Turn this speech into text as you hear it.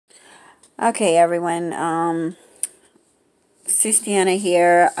Okay, everyone. Sustiana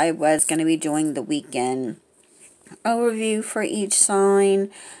here. I was going to be doing the weekend overview for each sign.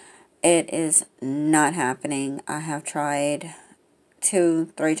 It is not happening. I have tried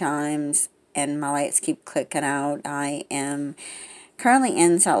 2, 3 times and my lights keep clicking out. I am currently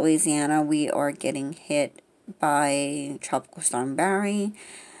in South Louisiana. We are getting hit by Tropical Storm Barry.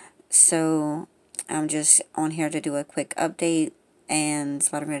 So I'm just on here to do a quick update and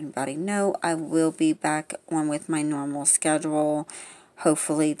let everybody know I will be back on with my normal schedule.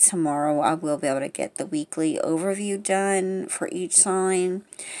 Hopefully tomorrow I will be able to get the weekly overview done for each sign.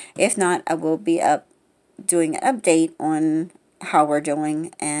 If not, I will be up doing an update on how we're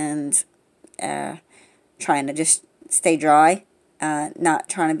doing and trying to just stay dry. Not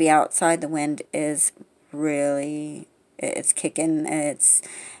trying to be outside. The wind is really, it's kicking.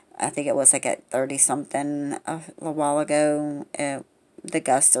 I think it was like at 30 something a while ago. The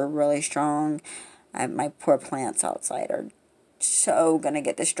gusts are really strong. My poor plants outside are so gonna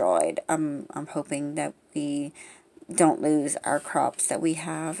get destroyed. I'm hoping that we don't lose our crops that we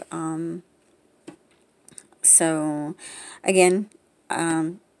have. So again,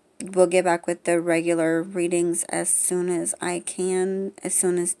 we'll get back with the regular readings as soon as I can, as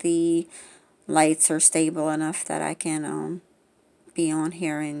soon as the lights are stable enough that I can be on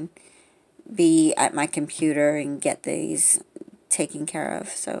here and be at my computer and get these taken care of.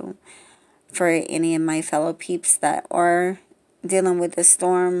 So for any of my fellow peeps that are dealing with the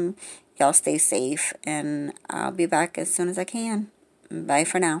storm, y'all stay safe and I'll be back as soon as I can. Bye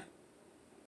for now.